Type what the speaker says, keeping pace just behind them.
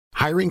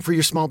Hiring for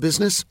your small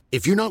business?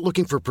 If you're not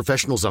looking for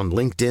professionals on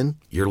LinkedIn,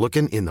 you're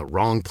looking in the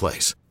wrong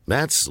place.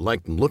 That's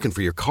like looking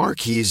for your car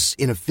keys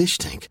in a fish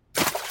tank.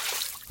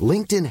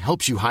 LinkedIn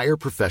helps you hire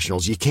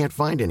professionals you can't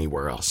find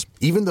anywhere else,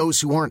 even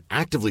those who aren't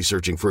actively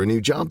searching for a new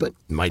job but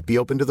might be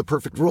open to the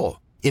perfect role.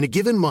 In a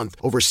given month,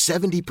 over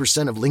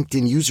 70% of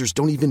LinkedIn users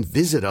don't even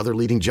visit other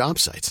leading job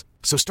sites.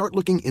 So start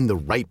looking in the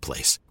right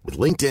place. With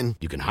LinkedIn,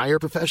 you can hire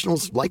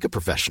professionals like a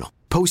professional.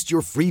 Post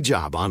your free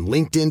job on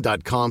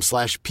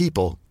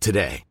linkedin.com/people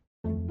today.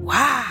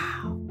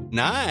 Wow.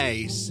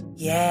 Nice.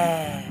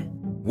 Yeah.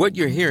 What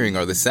you're hearing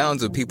are the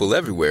sounds of people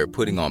everywhere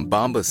putting on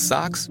Bombas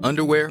socks,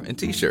 underwear, and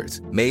T-shirts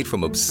made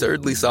from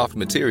absurdly soft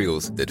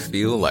materials that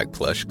feel like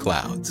plush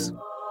clouds.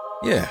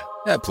 Yeah,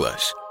 that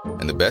plush.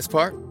 And the best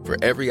part? For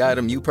every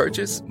item you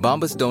purchase,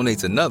 Bombas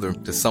donates another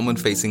to someone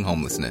facing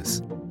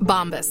homelessness.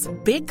 Bombas.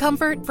 Big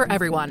comfort for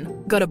everyone.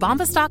 Go to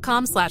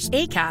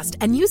bombas.com/ACAST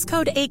and use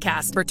code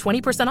ACAST for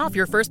 20% off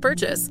your first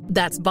purchase.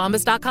 That's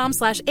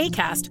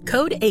bombas.com/ACAST.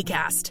 Code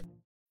ACAST.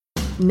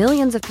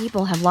 Millions of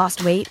people have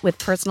lost weight with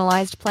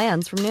personalized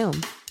plans from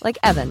Noom. Like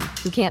Evan,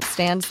 who can't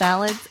stand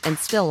salads and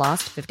still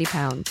lost 50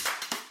 pounds.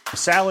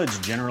 Salads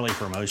generally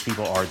for most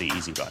people are the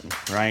easy button,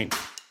 right?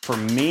 For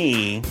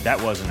me,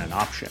 that wasn't an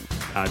option.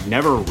 I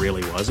never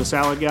really was a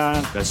salad guy.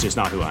 That's just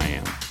not who I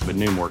am. But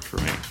Noom worked for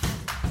me.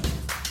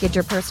 Get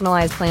your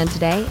personalized plan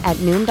today at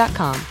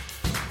Noom.com.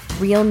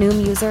 Real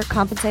Noom user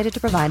compensated to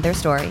provide their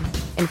story.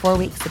 In 4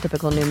 weeks, the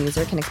typical Noom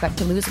user can expect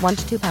to lose 1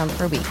 to 2 pounds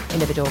per week.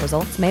 Individual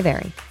results may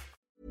vary.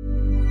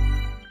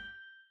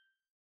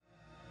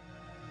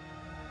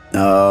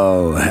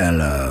 Oh,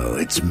 hello,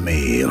 it's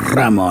me,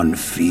 Ramon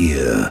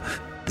Fear.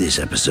 This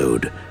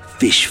episode,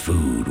 Fish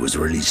Food, was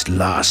released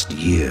last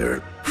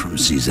year from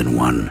Season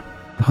 1,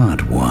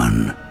 Part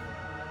 1.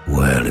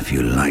 Well, if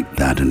you like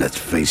that, and let's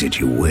face it,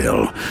 you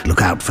will,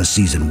 look out for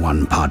Season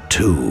 1, Part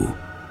 2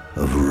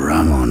 of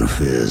Ramon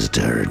Fear's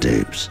Terror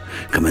Tapes,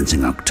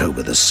 commencing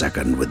October the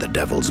 2nd with The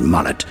Devil's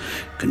Mullet,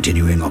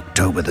 continuing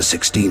October the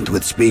 16th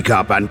with Speak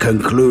Up, and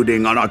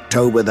concluding on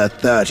October the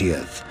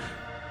 30th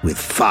with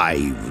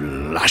 5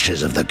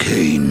 Lashes of the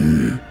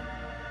Cane.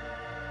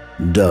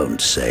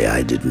 Don't say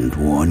I didn't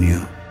warn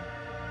you,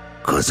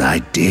 'cause I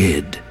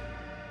did.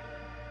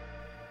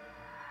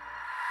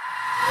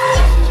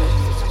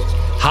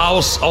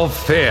 House of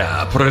Fear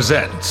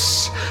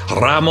presents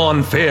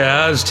Ramon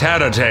Fear's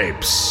Terror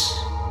Tapes.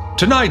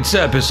 Tonight's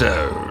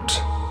episode,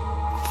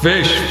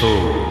 Fish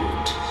Food.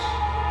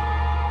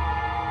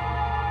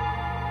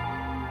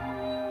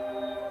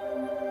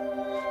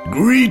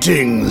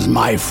 Greetings,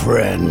 my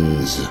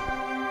friends.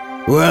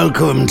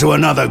 Welcome to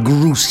another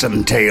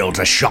gruesome tale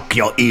to shock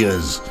your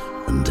ears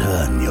and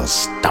turn your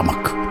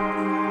stomach.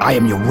 I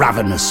am your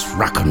ravenous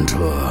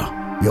raconteur,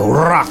 your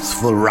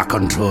wrathful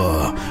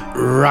raconteur,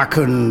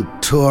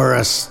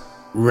 Racontaurus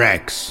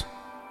Rex.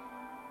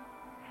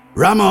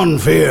 Ramon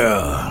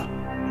Fear.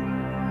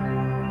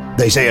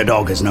 They say a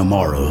dog has no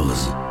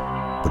morals,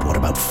 but what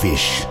about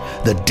fish,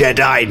 the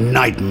dead-eyed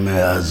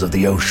nightmares of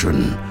the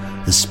ocean,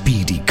 the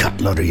speedy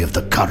cutlery of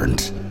the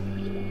current?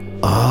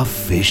 Are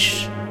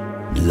fish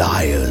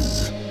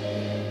liars?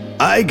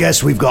 I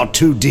guess we've got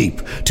too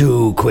deep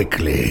too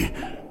quickly.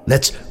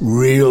 Let's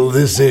reel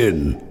this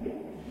in.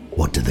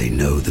 What do they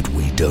know that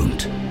we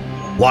don't?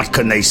 What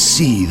can they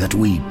see that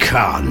we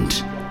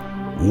can't?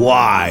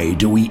 Why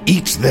do we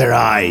eat their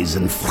eyes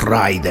and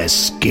fry their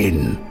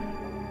skin?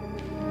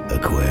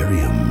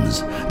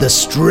 Aquariums, the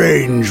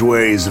strange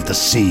ways of the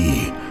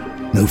sea.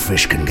 No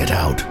fish can get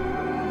out.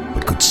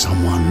 But could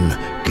someone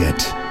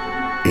get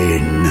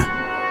in?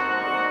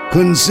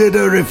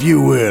 Consider, if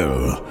you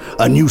will,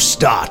 a new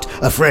start,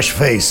 a fresh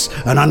face,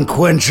 an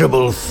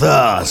unquenchable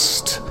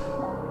thirst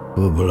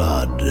for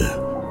blood.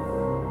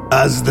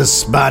 As the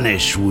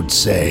Spanish would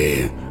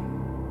say,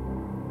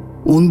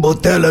 un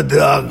botella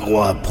de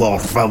agua, por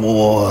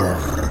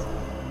favor.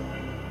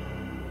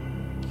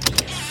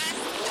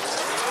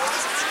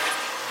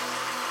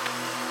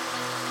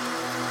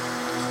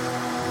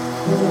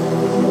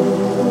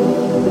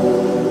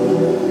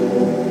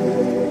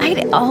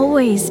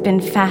 Always been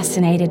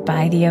fascinated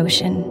by the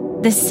ocean,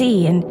 the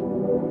sea, and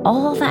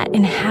all that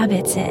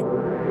inhabits it.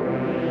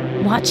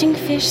 Watching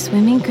fish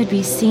swimming could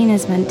be seen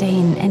as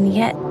mundane, and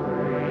yet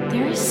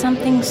there is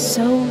something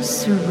so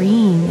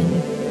serene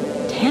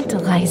and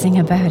tantalizing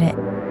about it.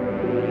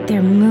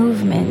 Their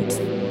movement,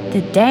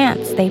 the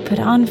dance they put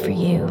on for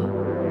you,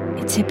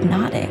 it's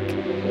hypnotic.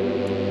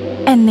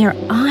 And their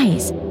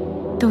eyes,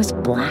 those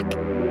black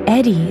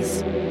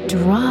eddies,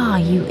 draw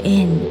you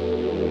in,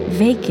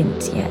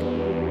 vacant yet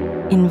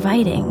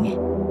inviting.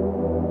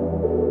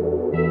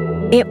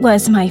 It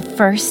was my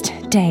first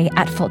day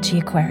at Fulci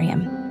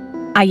Aquarium.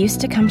 I used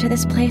to come to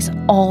this place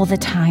all the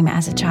time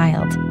as a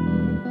child.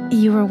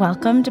 You were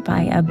welcomed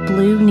by a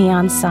blue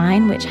neon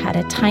sign which had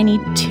a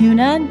tiny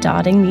tuna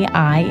dotting the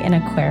I in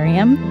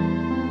aquarium.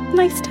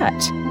 Nice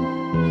touch.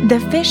 The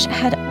fish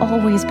had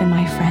always been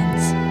my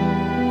friends,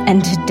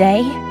 and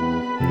today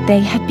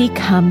they had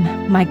become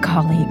my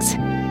colleagues.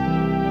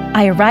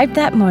 I arrived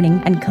that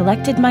morning and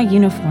collected my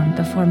uniform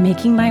before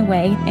making my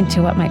way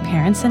into what my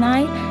parents and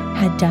I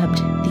had dubbed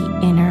the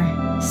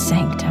inner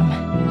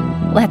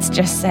sanctum. Let's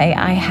just say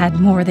I had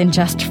more than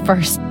just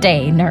first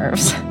day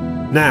nerves.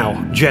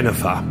 Now,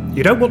 Jennifer,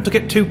 you don't want to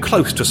get too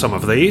close to some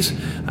of these.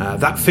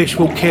 That fish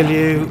will kill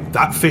you,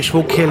 that fish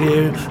will kill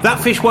you, that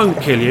fish won't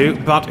kill you,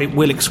 but it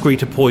will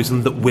excrete a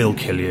poison that will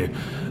kill you.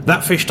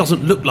 That fish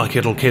doesn't look like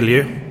it'll kill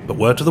you, but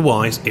word to the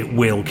wise, it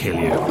will kill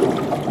you.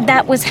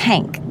 That was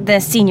Hank, the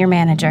senior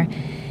manager.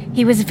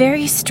 He was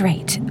very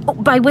straight,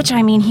 by which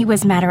I mean he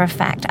was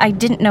matter-of-fact. I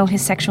didn't know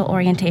his sexual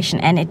orientation,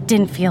 and it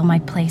didn't feel my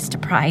place to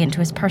pry into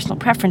his personal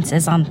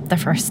preferences on the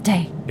first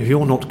day. If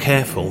you're not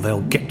careful,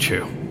 they'll get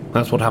you.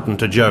 That's what happened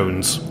to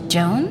Jones.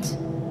 Jones?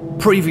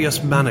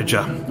 Previous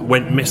manager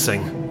went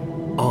missing.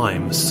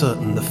 I'm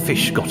certain the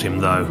fish got him,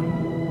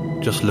 though.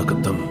 Just look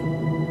at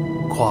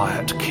them.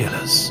 Quiet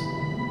killers.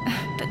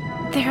 But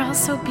they're all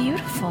so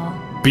beautiful.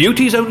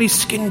 Beauty's only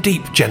skin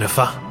deep,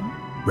 Jennifer.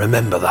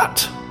 Remember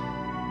that.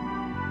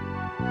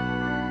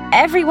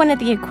 Everyone at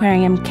the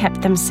aquarium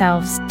kept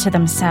themselves to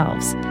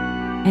themselves,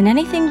 and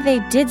anything they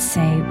did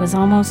say was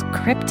almost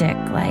cryptic,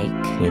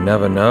 like... You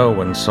never know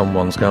when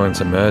someone's going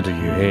to murder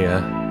you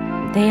here.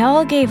 They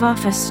all gave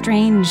off a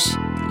strange,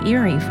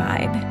 eerie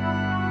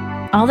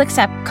vibe. All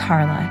except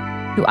Carla,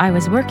 who I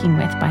was working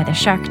with by the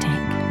shark tank.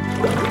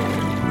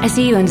 I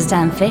see you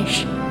understand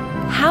fish.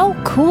 How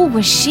cool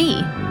was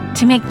she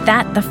to make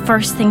that the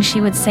first thing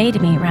she would say to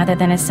me rather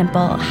than a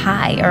simple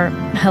hi or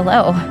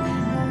hello?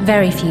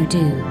 Very few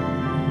do.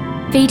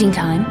 Feeding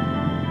time.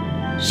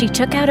 She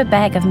took out a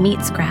bag of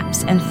meat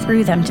scraps and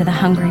threw them to the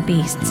hungry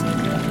beasts.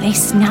 They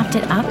snapped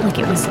it up like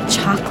it was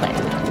chocolate,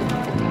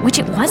 which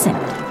it wasn't.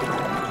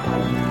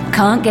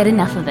 Can't get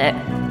enough of it.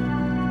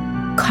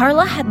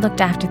 Carla had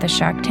looked after the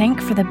shark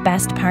tank for the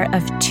best part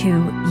of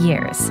 2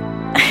 years.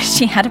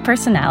 She had a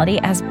personality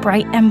as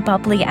bright and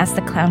bubbly as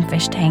the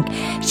clownfish tank.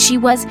 She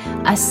was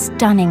a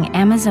stunning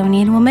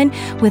Amazonian woman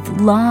with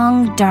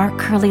long, dark,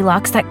 curly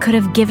locks that could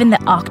have given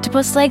the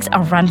octopus legs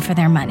a run for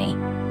their money.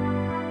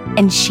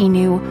 And she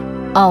knew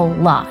a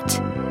lot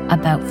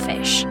about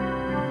fish.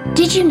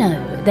 Did you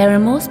know there are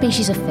more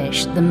species of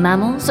fish than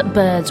mammals,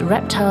 birds,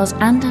 reptiles,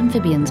 and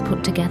amphibians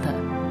put together?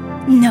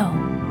 No.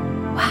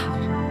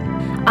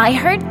 Wow. I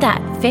heard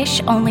that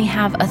fish only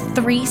have a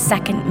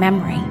 3-second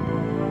memory.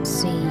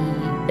 See,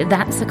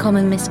 that's a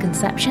common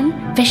misconception.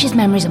 Fish's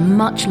memories are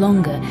much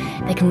longer.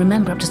 They can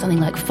remember up to something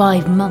like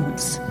 5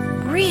 months.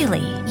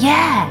 Really?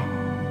 Yeah.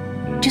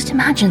 Just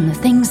imagine the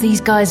things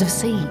these guys have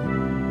seen.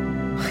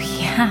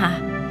 Yeah.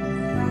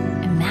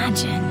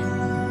 Imagine.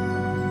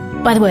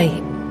 By the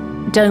way,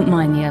 don't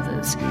mind the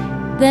others.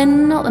 They're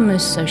not the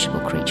most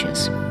sociable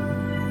creatures.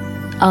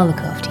 I'll look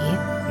after you.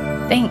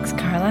 Thanks,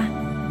 Carla.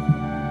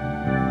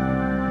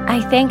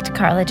 I thanked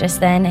Carla just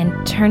then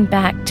and turned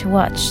back to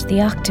watch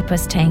the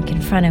octopus tank in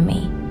front of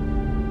me.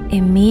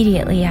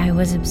 Immediately, I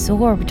was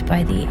absorbed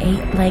by the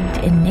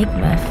 8-legged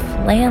enigma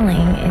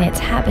flailing in its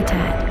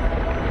habitat.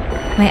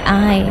 My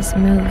eyes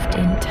moved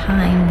in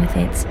time with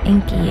its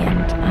inky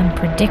and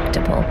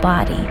unpredictable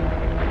body.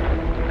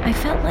 I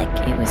felt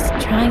like it was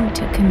trying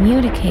to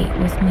communicate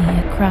with me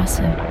across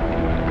a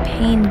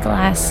paned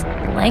glass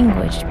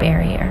language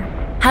barrier.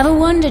 Have a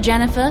wander,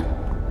 Jennifer.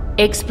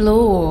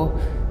 Explore.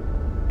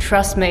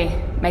 Trust me,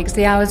 makes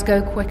the hours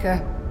go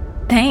quicker.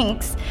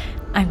 Thanks.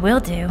 I will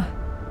do.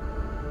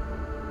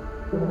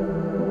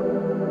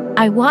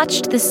 I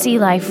watched the sea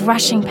life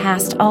rushing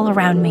past all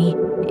around me.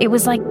 It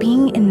was like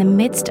being in the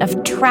midst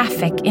of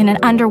traffic in an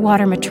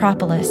underwater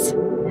metropolis.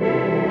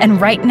 And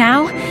right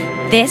now,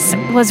 this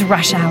was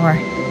rush hour.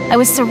 I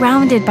was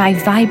surrounded by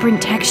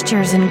vibrant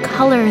textures and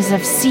colors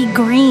of sea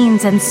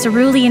greens and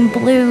cerulean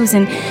blues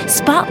and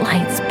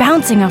spotlights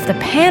bouncing off the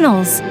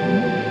panels.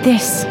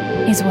 This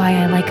is why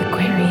I like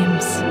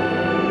aquariums.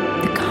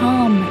 The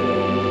calm,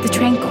 the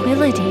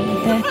tranquility,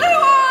 the...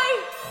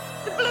 Blue-eye!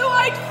 The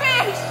blue-eyed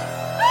fish!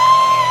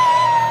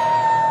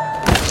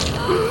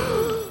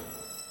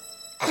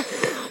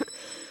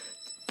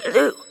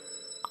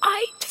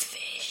 Blue-eyed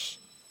fish.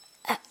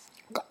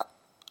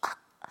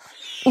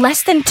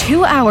 Less than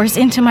 2 hours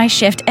into my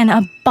shift, and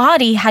a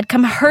body had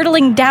come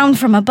hurtling down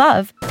from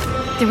above.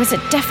 There was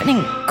a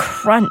deafening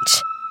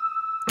crunch.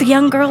 The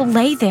young girl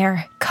lay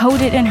there,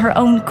 coated in her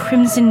own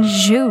crimson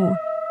jus.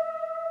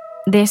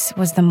 This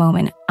was the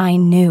moment I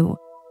knew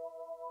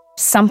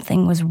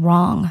something was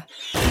wrong.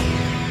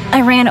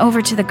 I ran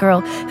over to the girl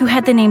who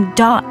had the name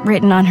Dot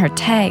written on her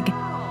tag.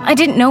 I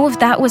didn't know if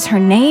that was her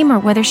name or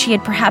whether she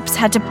had perhaps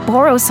had to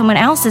borrow someone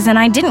else's, and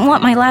I didn't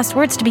want my last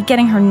words to be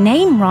getting her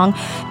name wrong,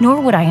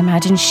 nor would I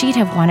imagine she'd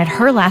have wanted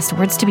her last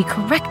words to be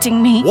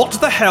correcting me. What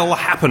the hell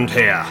happened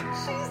here?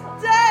 She's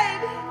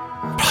dead!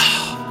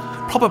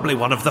 Probably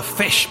one of the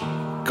fish.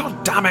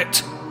 God damn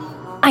it.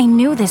 I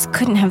knew this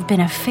couldn't have been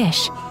a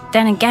fish.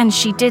 Then again,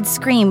 she did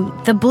scream,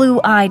 "The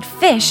blue-eyed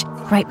fish,"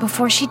 right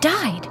before she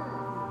died.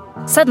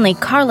 Suddenly,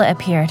 Carla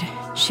appeared.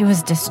 She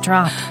was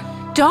distraught.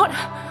 Dot?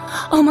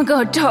 Oh my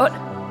god, Dot.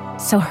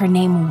 So her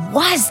name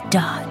was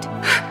Dot.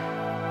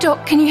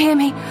 Dot, can you hear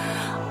me?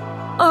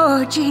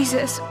 Oh,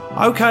 Jesus.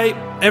 OK,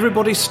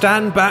 everybody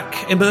stand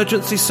back.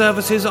 Emergency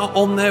services are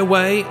on their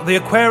way. The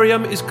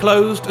aquarium is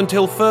closed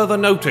until further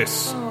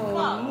notice.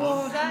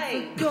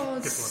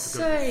 God's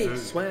sake. I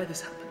swear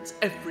this happens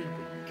every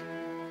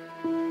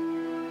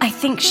week. I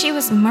think she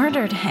was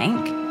murdered,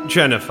 Hank.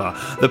 Jennifer,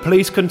 the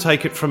police can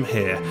take it from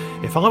here.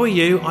 If I were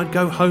you, I'd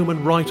go home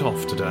and write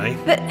off today.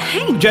 But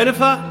Hank...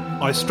 Jennifer,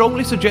 I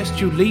strongly suggest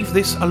you leave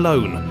this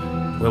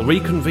alone. We'll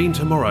reconvene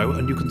tomorrow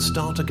and you can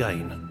start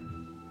again.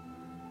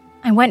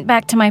 I went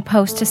back to my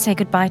post to say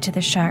goodbye to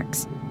the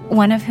sharks,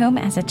 one of whom,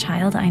 as a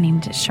child, I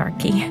named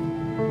Sharky.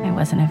 I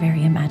wasn't a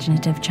very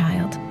imaginative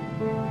child.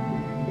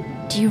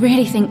 Do you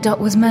really think Dot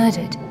was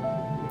murdered?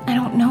 I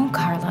don't know,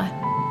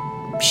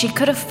 Carla. She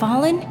could have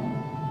fallen,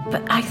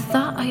 but I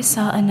thought I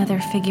saw another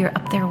figure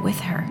up there with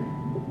her.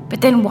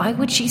 But then why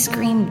would she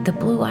scream, "The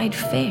blue-eyed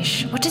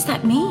fish"? What does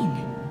that mean?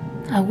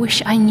 I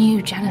wish I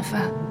knew,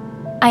 Jennifer.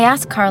 I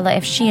asked Carla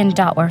if she and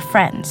Dot were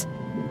friends.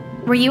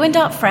 Were you and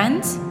Dot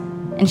friends?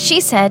 And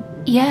she said,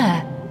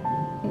 yeah.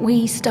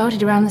 We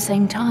started around the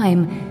same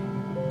time.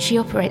 She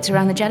operates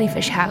around the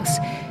jellyfish house.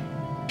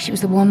 She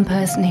was the one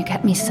person who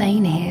kept me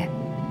sane here.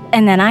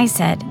 And then I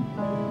said,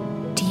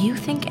 do you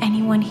think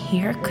anyone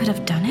here could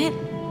have done it?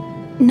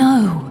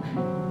 No.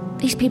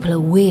 These people are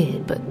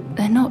weird, but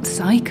they're not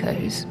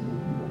psychos.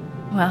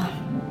 Well,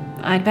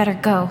 I'd better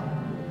go.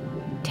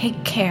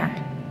 Take care.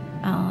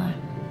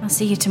 I'll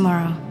see you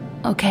tomorrow.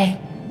 Okay.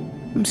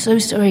 I'm so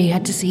sorry you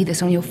had to see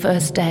this on your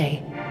first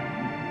day.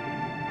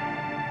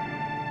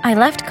 I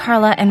left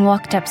Carla and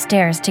walked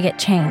upstairs to get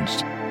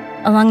changed.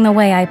 Along the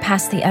way, I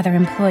passed the other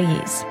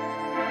employees.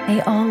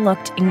 They all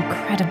looked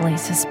incredibly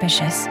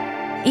suspicious.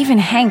 Even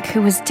Hank,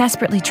 who was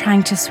desperately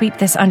trying to sweep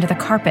this under the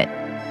carpet.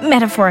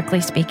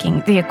 Metaphorically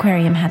speaking, the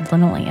aquarium had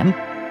linoleum.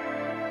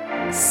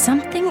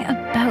 Something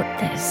about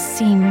this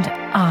seemed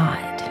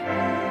odd.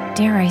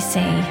 Dare I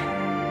say,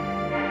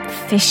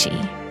 fishy.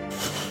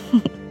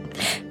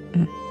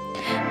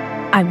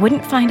 I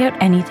wouldn't find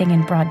out anything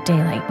in broad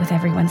daylight with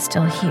everyone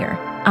still here.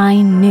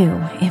 I knew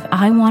if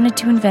I wanted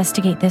to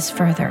investigate this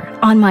further,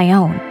 on my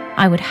own,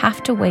 I would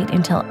have to wait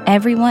until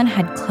everyone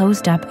had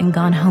closed up and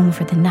gone home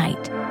for the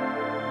night.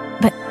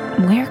 But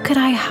where could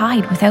I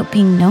hide without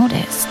being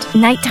noticed?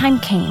 Nighttime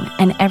came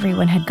and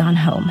everyone had gone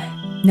home.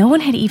 No one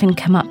had even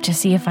come up to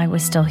see if I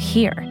was still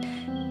here.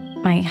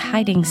 My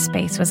hiding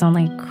space was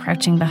only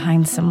crouching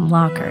behind some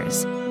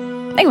lockers.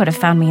 They would have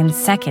found me in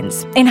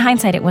seconds. In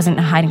hindsight, it wasn't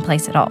a hiding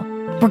place at all.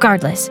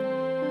 Regardless,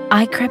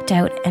 I crept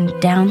out and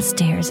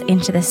downstairs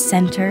into the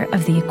center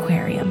of the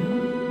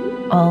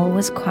aquarium. All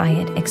was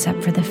quiet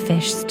except for the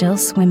fish still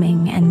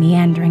swimming and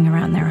meandering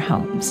around their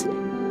homes.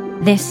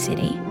 This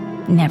city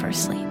never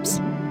sleeps.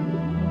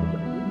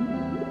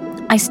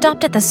 I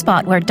stopped at the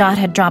spot where Dot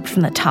had dropped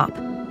from the top.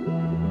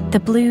 The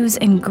blues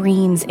and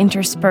greens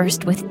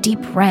interspersed with deep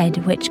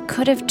red, which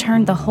could have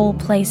turned the whole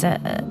place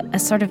a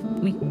sort of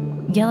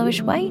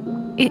yellowish white?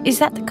 Is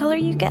that the color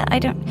you get?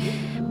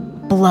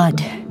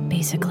 Blood,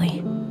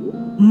 basically.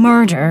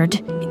 Murdered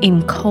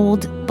in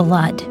cold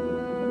blood.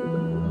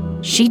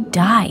 She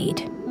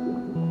died.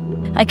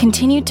 I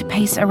continued to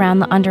pace around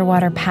the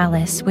underwater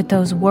palace with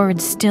those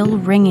words still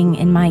ringing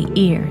in my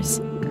ears.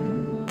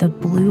 The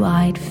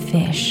blue-eyed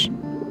fish.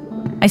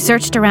 I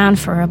searched around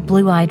for a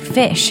blue-eyed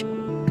fish.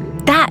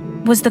 That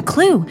was the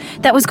clue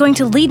that was going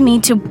to lead me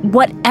to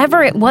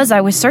whatever it was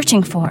I was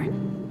searching for.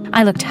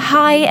 I looked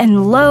high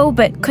and low,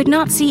 but could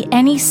not see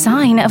any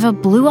sign of a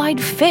blue-eyed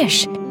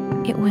fish.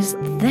 It was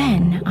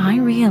then I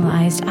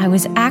realized I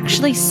was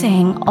actually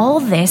saying all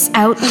this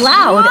out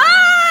loud.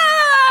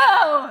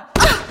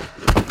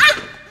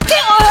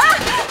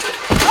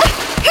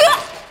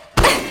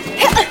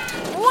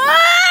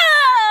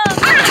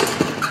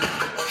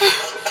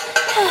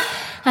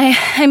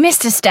 I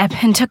missed a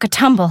step and took a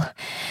tumble.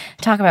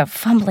 Talk about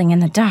fumbling in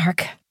the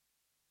dark.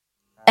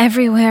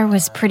 Everywhere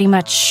was pretty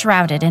much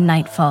shrouded in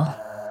nightfall.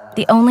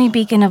 The only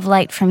beacon of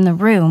light from the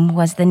room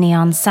was the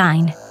neon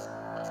sign.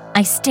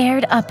 I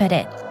stared up at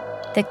it,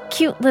 the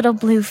cute little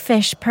blue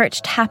fish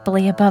perched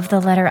happily above the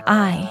letter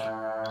I.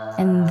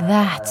 And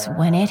that's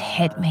when it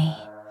hit me.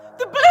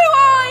 The blue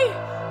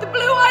eye! The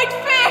blue-eyed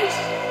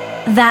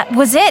fish! That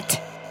was it!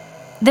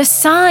 The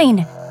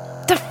sign!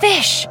 The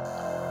fish!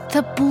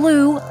 The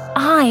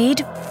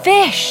blue-eyed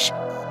fish!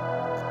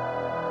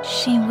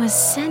 She was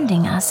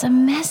sending us a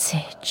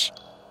message.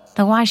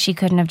 Though why she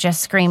couldn't have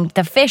just screamed,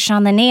 "The fish"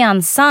 on the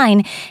neon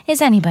sign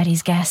is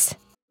anybody's guess.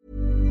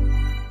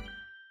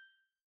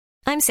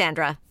 I'm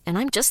Sandra, and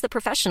I'm just the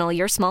professional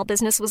your small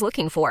business was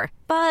looking for.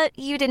 But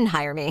you didn't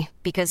hire me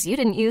because you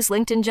didn't use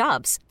LinkedIn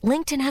Jobs.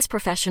 LinkedIn has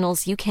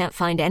professionals you can't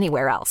find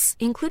anywhere else,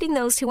 including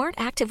those who aren't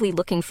actively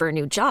looking for a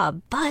new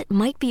job, but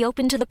might be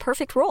open to the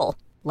perfect role,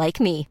 like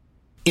me.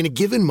 In a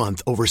given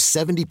month, over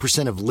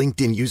 70% of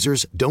LinkedIn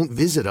users don't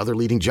visit other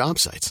leading job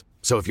sites.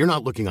 So if you're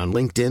not looking on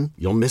LinkedIn,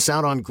 you'll miss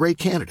out on great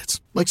candidates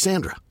like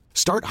Sandra.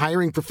 Start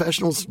hiring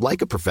professionals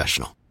like a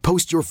professional.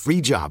 Post your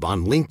free job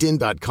on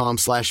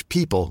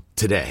linkedin.com/people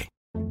today.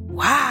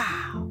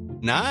 Wow.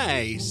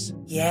 Nice.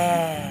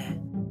 Yeah.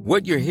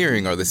 What you're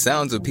hearing are the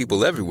sounds of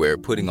people everywhere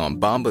putting on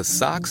Bombas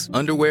socks,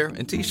 underwear,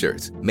 and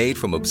T-shirts made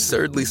from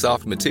absurdly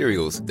soft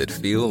materials that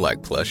feel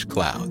like plush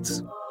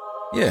clouds.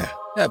 Yeah,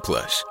 that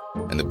plush.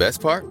 And the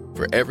best part?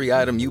 For every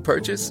item you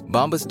purchase,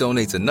 Bombas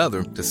donates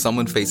another to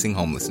someone facing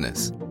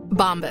homelessness.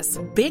 Bombas.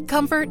 Big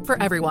comfort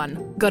for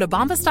everyone. Go to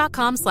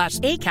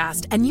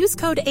bombas.com/ACAST and use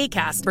code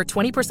ACAST for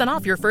 20%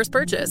 off your first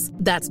purchase.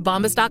 That's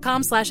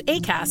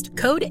bombas.com/ACAST.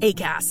 Code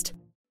ACAST.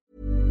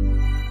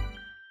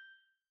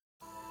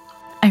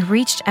 I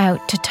reached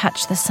out to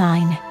touch the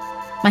sign.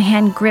 My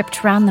hand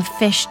gripped round the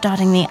fish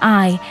dotting the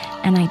I,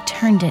 and I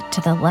turned it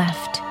to the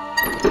left.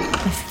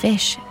 The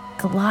fish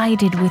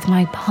glided with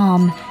my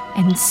palm,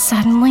 and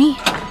suddenly,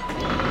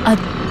 a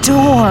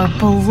door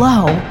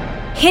below,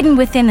 hidden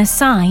within the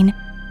sign,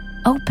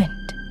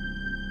 opened.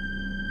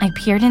 I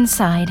peered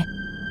inside,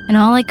 and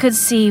all I could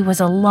see was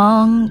a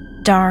long,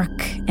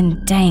 dark,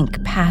 and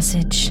dank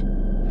passage.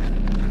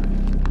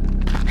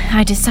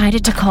 I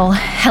decided to call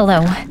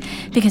hello,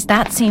 because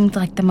that seemed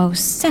like the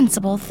most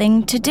sensible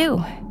thing to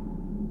do.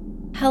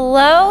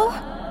 Hello?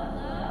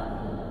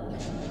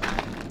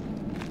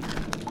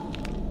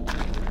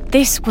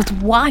 This was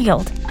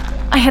wild.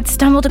 I had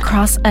stumbled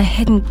across a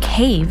hidden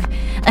cave,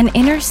 an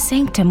inner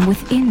sanctum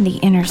within the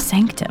inner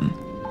sanctum.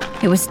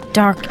 It was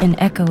dark and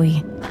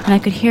echoey, and I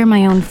could hear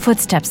my own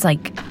footsteps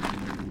like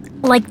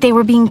they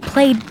were being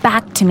played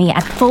back to me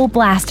at full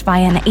blast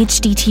via an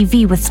HD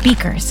TV with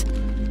speakers.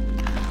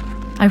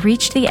 I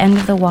reached the end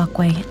of the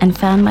walkway and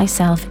found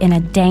myself in a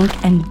dank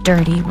and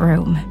dirty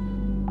room.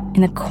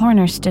 In the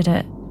corner stood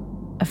a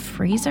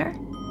freezer?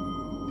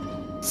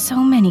 So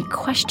many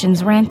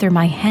questions ran through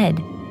my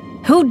head.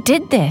 Who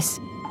did this?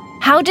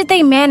 How did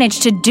they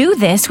manage to do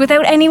this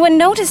without anyone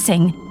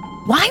noticing?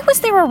 Why was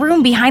there a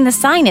room behind the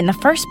sign in the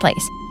first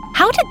place?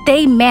 How did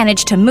they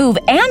manage to move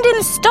and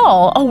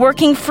install a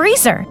working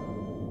freezer?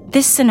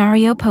 This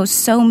scenario posed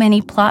so many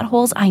plot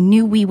holes I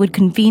knew we would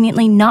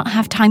conveniently not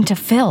have time to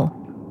fill.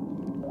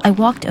 I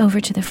walked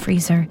over to the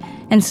freezer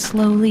and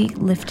slowly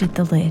lifted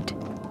the lid.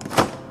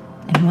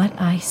 And what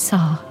I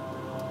saw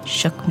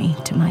shook me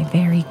to my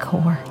very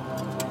core.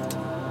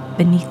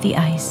 Beneath the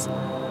ice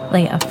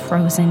lay a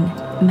frozen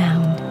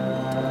mound.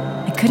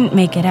 I couldn't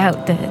make it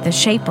out, the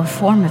shape or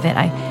form of it.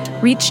 I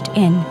reached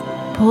in,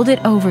 pulled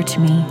it over to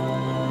me,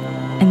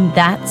 and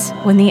that's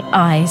when the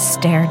eyes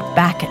stared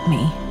back at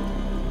me.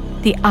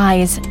 The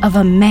eyes of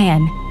a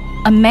man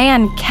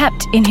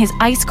kept in his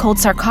ice-cold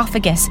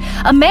sarcophagus.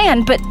 A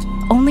man, but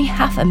only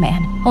half a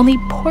man, only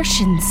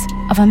portions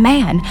of a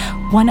man.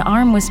 One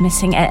arm was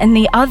missing and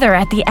the other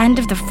at the end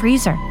of the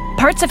freezer.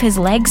 Parts of his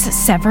legs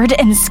severed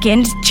and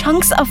skinned,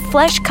 chunks of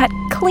flesh cut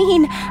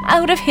clean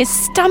out of his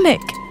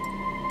stomach.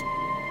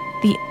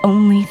 The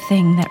only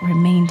thing that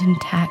remained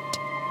intact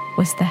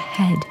was the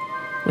head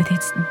with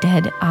its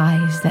dead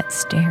eyes that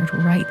stared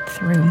right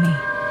through me.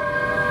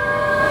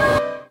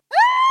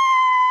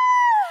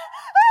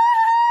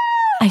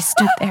 I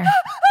stood there,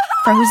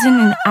 frozen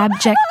in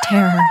abject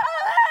terror.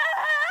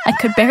 I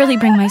could barely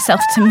bring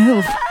myself to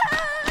move.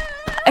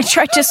 I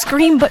tried to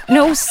scream, but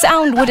no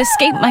sound would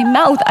escape my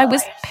mouth. I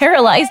was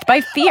paralyzed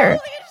by fear.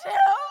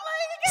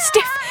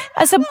 Stiff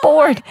as a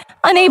board,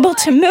 unable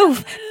to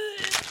move.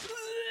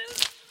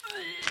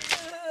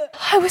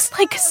 I was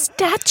like a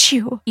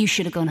statue. You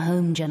should have gone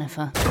home,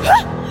 Jennifer.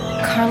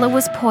 Carla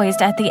was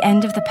poised at the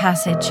end of the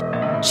passage.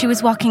 She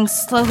was walking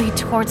slowly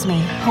towards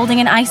me, holding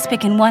an ice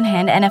pick in one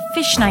hand and a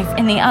fish knife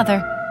in the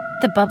other.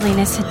 The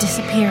bubbliness had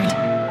disappeared.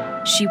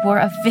 She wore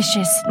a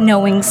vicious,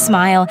 knowing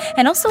smile,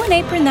 and also an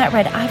apron that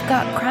read, "I've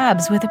got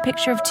crabs," with a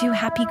picture of 2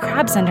 happy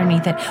crabs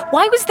underneath it.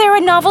 Why was there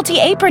a novelty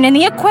apron in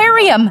the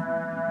aquarium?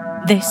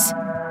 This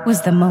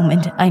was the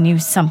moment I knew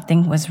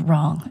something was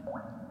wrong.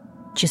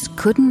 Just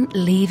couldn't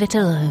leave it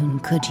alone,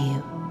 could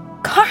you?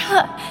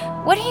 Carla,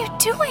 what are you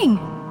doing?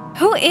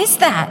 Who is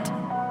that?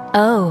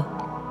 Oh,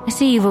 I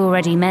see you've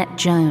already met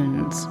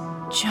Jones.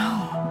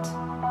 Jones?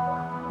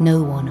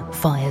 No one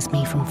fires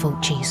me from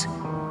Fulci's.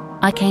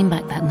 I came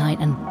back that night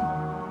and,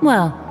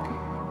 well,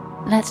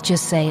 let's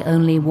just say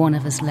only one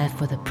of us left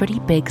with a pretty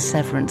big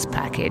severance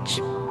package.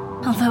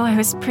 Although I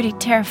was pretty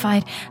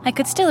terrified, I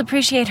could still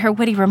appreciate her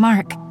witty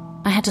remark.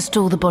 I had to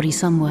store the body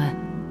somewhere.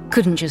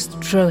 Couldn't just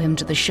throw him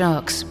to the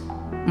sharks.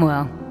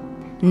 Well,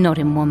 not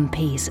in one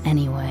piece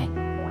anyway.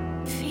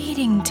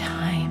 Feeding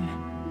time.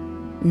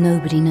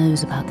 Nobody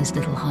knows about this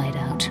little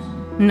hideout.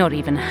 Not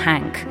even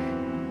Hank.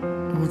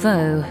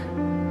 Although,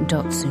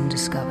 Dot soon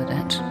discovered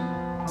it.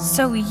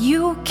 So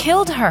you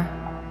killed her,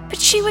 but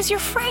she was your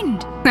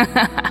friend.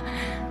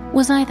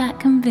 Was I that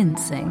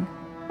convincing?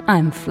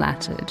 I'm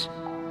flattered.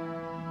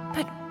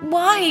 But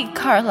why,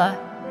 Carla?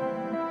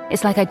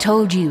 It's like I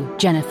told you,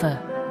 Jennifer.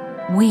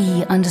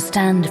 We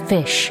understand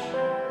fish.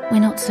 We're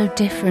not so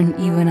different,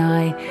 you and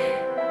I.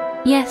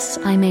 Yes,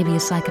 I may be a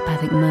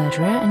psychopathic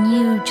murderer, and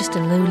you just a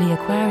lowly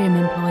aquarium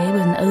employee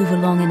with an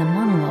overlong inner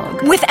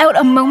monologue. Without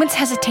a moment's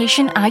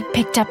hesitation, I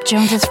picked up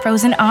Jones's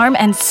frozen arm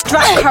and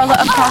struck Carla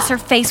across her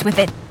face with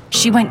it.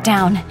 She went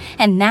down,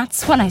 and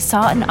that's when I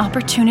saw an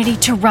opportunity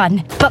to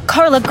run. But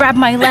Carla grabbed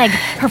my leg,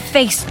 her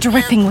face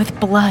dripping with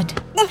blood.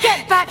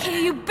 Get back here,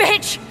 you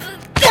bitch!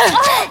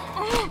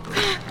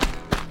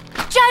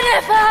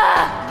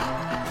 Jennifer!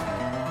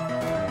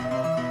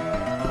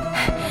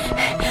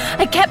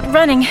 I kept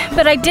running,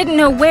 but I didn't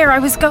know where I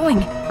was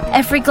going.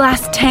 Every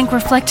glass tank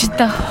reflected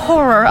the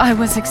horror I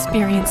was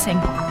experiencing.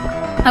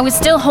 I was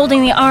still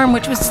holding the arm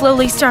which was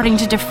slowly starting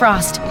to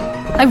defrost.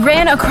 I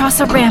ran across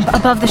a ramp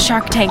above the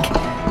shark tank.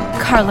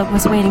 Carla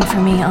was waiting for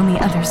me on the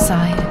other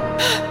side.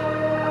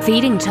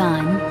 Feeding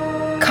time.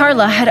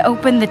 Carla had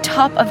opened the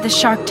top of the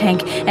shark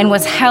tank and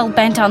was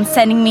hell-bent on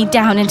sending me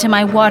down into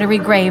my watery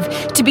grave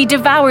to be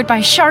devoured by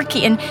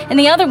Sharky and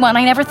the other one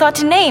I never thought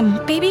to name.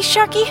 Baby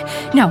Sharky?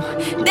 No.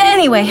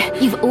 Anyway.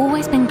 You've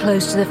always been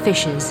close to the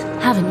fishes,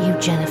 haven't you,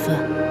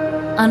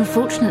 Jennifer?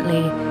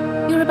 Unfortunately,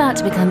 you're about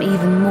to become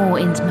even more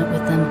intimate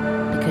with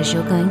them because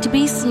you're going to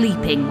be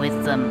sleeping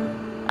with them.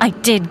 I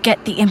did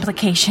get the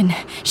implication.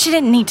 She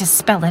didn't need to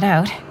spell it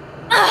out.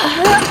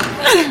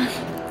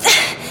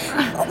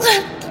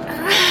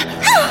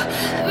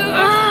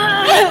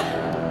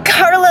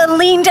 Carla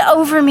leaned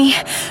over me,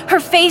 her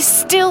face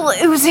still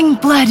oozing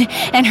blood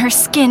and her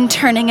skin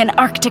turning an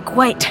Arctic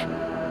white,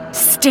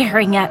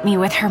 staring at me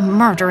with her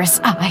murderous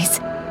eyes.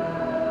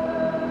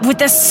 With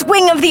the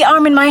swing of the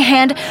arm in my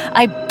hand,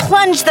 I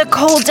plunged the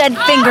cold, dead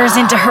fingers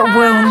into her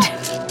wound.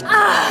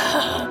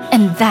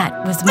 And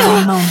that was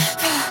my moment.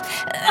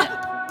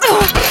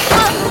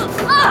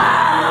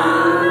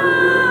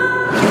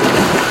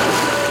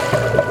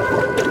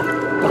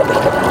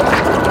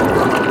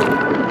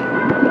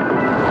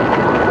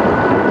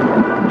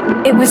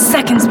 It was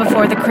seconds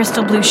before the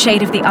crystal blue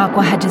shade of the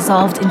aqua had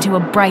dissolved into a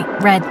bright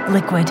red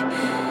liquid.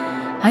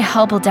 I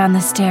hobbled down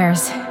the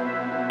stairs,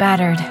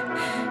 battered,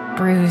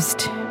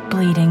 bruised,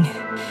 bleeding,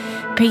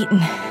 beaten.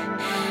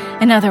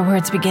 In other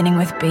words, beginning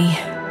with B.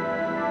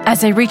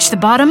 As I reached the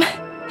bottom,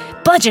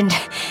 bludgeoned.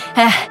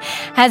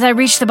 As I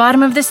reached the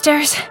bottom of the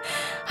stairs,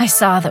 I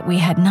saw that we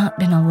had not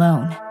been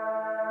alone.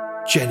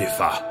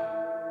 Jennifer,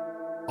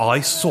 I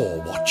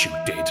saw what you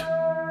did.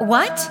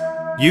 What?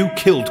 You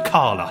killed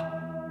Carla.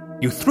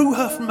 You threw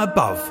her from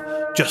above,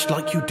 just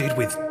like you did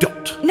with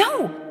Dot.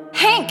 No!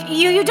 Hank,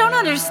 you don't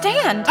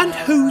understand. And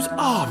whose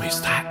arm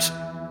is that?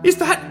 Is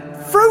that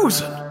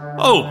frozen?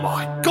 Oh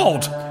my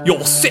God,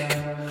 you're sick.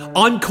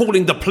 I'm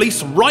calling the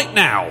police right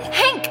now.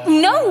 Hank,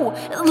 no!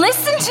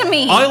 Listen to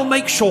me! I'll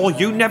make sure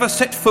you never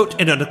set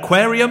foot in an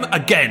aquarium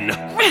again.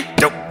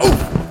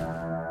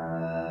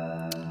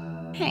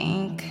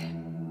 Hank.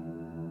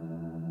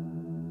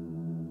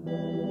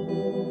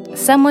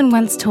 Someone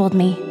once told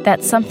me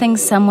that something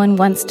someone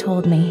once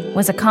told me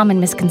was a common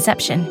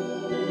misconception.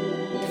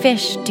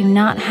 Fish do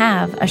not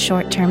have a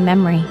short-term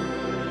memory.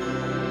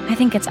 I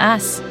think it's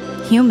us,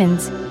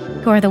 humans,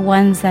 who are the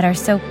ones that are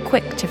so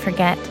quick to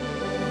forget.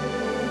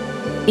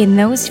 In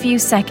those few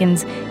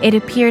seconds, it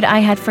appeared I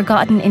had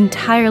forgotten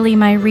entirely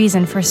my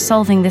reason for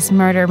solving this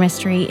murder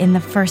mystery in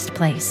the first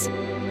place.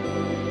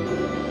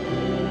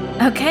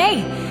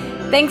 Okay,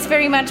 thanks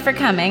very much for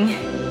coming.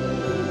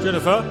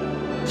 Jennifer,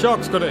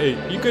 shark's gotta eat.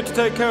 You good to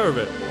take care of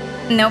it?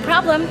 No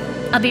problem.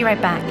 I'll be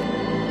right back.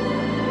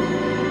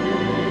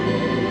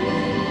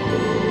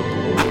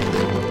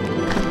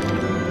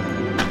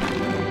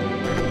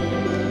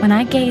 When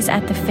I gaze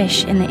at the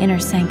fish in the inner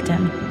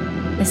sanctum,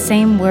 the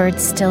same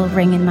words still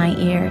ring in my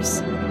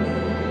ears.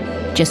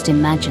 Just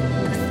imagine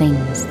the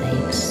things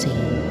they've seen.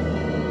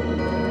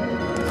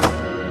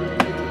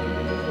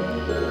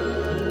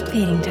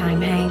 Feeding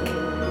time, Hank.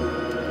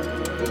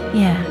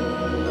 Yeah.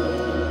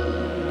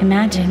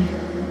 Imagine.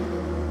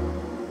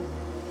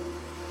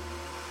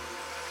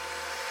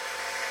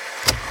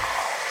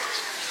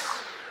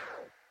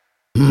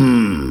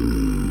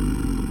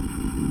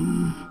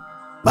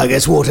 I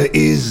guess water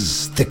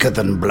is thicker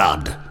than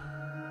blood.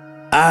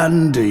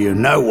 And do you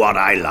know what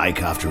I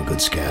like after a good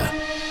scare?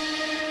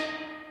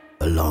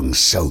 A long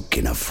soak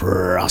in a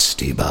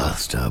frosty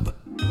bathtub.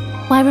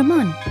 Why,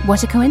 Ramon,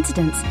 what a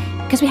coincidence.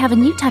 Because we have a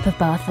new type of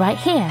bath right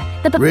here.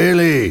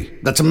 Really?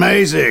 That's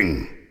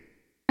amazing.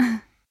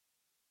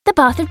 The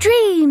Bath of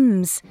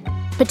Dreams.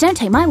 But don't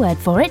take my word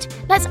for it.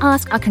 Let's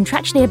ask our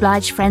contractually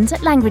obliged friends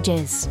at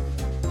Languages.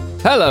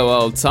 Hello,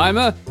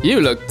 old-timer.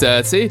 You look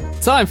dirty.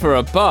 Time for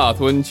a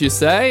bath, wouldn't you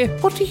say?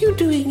 What are you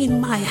doing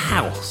in my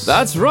house?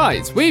 That's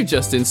right. We've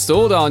just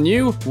installed our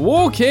new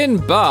walk-in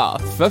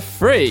bath for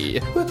free.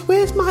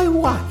 Where's my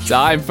wife?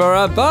 Time for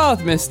a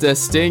bath, Mr.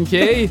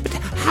 Stinky. But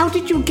how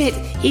did you get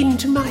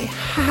into my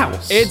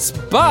house? It's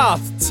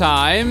bath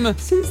time.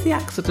 Since the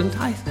accident,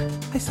 I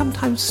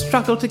sometimes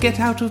struggle to get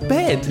out of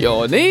bed.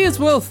 Your knees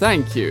will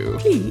thank you.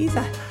 Please,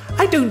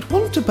 I don't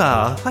want a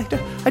bath.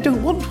 I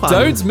don't want one.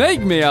 Don't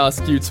make me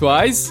ask you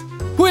twice.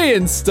 We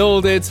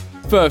installed it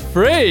for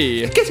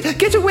free.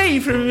 Get away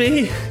from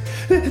me.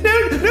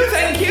 No,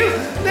 thank you.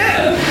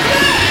 No.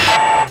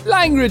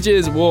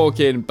 Languages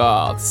walk-in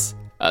baths.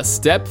 A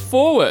step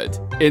forward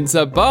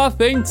into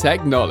bathing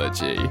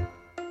technology.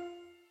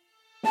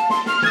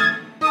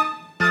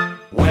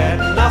 When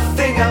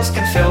nothing else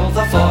can fill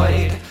the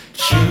void,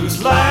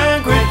 Choose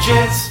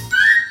languages.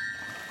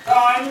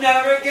 I'm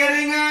never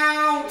getting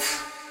out.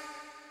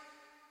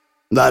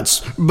 That's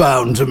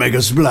bound to make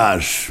a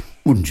splash,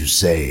 wouldn't you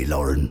say,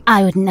 Lauren?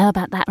 I wouldn't know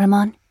about that,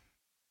 Ramon.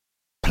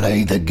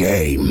 Play the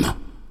game.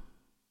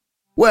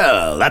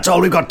 Well, that's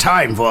all we've got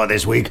time for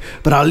this week,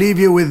 but I'll leave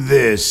you with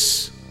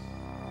this.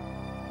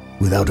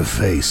 Without a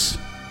face,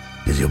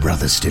 is your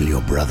brother still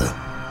your brother?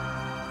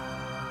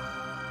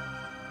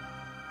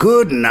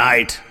 Good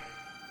night.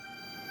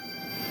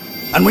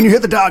 And when you hear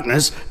the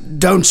darkness,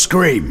 don't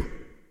scream.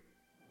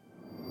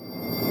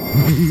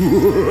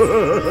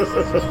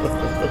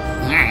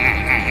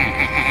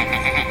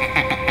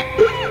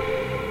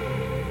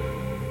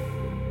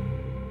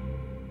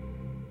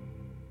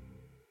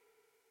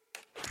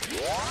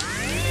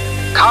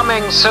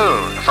 Coming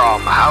soon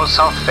from House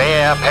of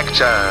Fear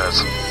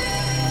Pictures.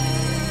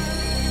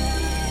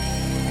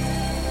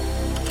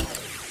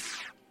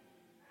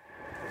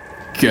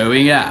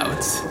 Going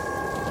out.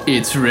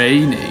 It's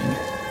raining.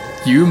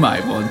 You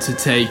might want to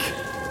take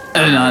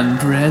an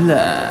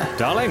umbrella.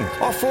 Darling,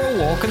 off for a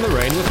walk in the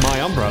rain with my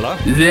umbrella.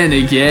 Then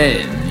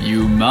again,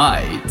 you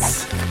might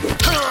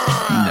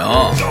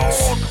not.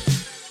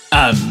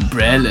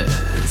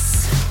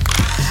 Umbrellas.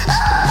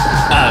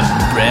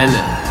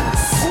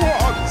 Umbrellas.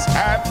 What's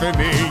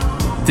happening?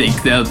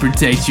 Think they'll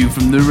protect you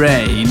from the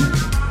rain?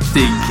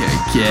 Think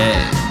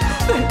again.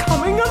 They're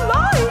coming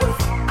alive!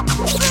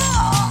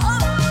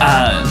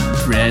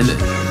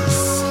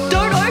 Umbrellas.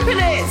 Don't open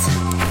it!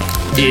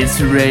 It's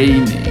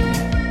raining.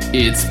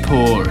 It's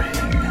pouring.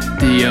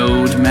 The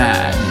old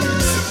man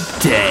is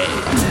dead.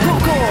 Oh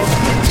God!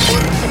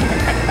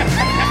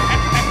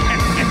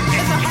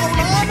 There's a whole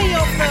army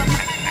of them!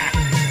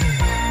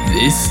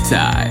 This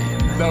time,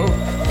 No.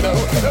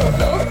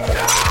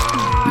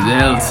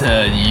 they'll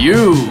turn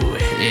you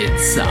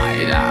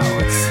inside out.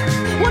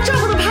 Watch out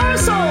for the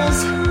parasols!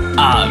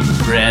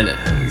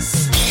 Umbrellas.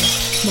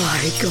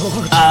 My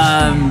God.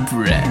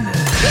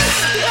 Umbrellas.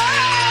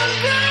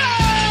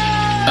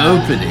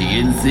 Opening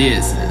in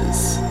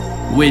theaters,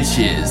 which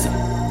is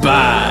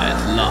bad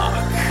luck.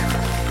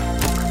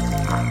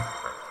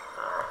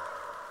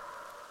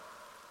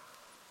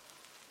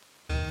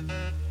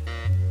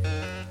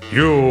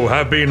 You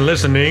have been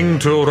listening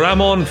to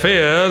Ramon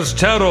Fear's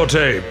Terror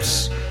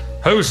Tapes,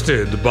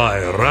 hosted by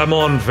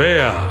Ramon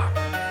Fear.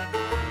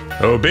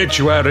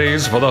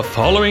 Obituaries for the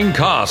following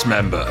cast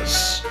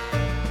members: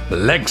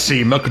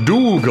 Lexi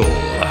McDougal,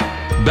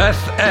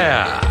 Beth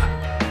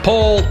Eyre,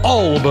 Paul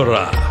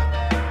Alborough.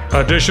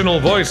 Additional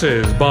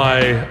voices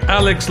by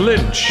Alex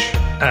Lynch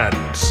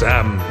and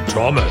Sam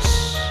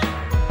Thomas.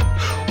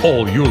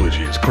 All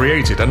eulogies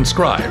created and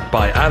scribed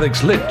by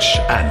Alex Lynch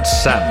and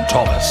Sam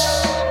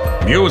Thomas.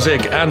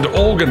 Music and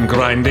organ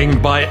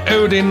grinding by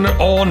Odin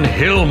Orn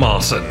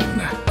Hilmarson.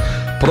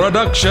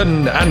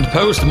 Production and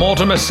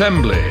post-mortem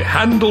assembly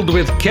handled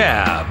with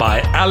care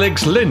by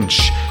Alex Lynch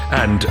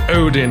and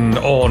Odin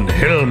Orn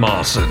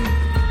Hilmarson.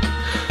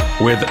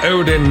 With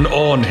Odin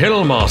Orn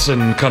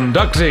Hilmarson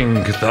conducting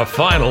the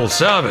final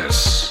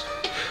service,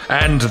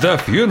 and the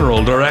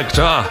funeral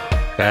director,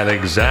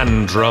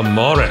 Alexandra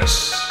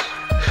Morris.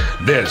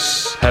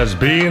 This has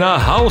been a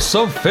House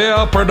of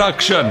Fear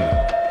production.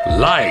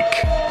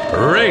 Like,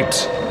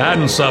 rate,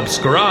 and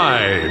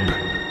subscribe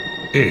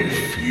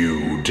if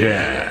you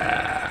dare.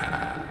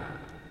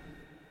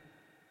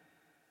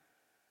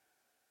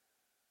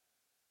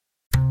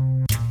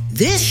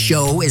 This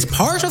show is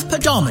part of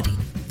Podomedy,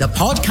 the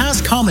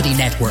podcast comedy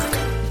network.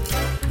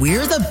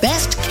 We're the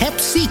best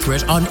kept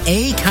secret on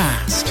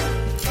Acast.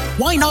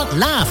 Why not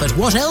laugh at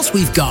what else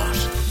we've got?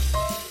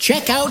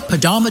 Check out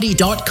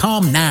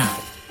Podomedy.com now.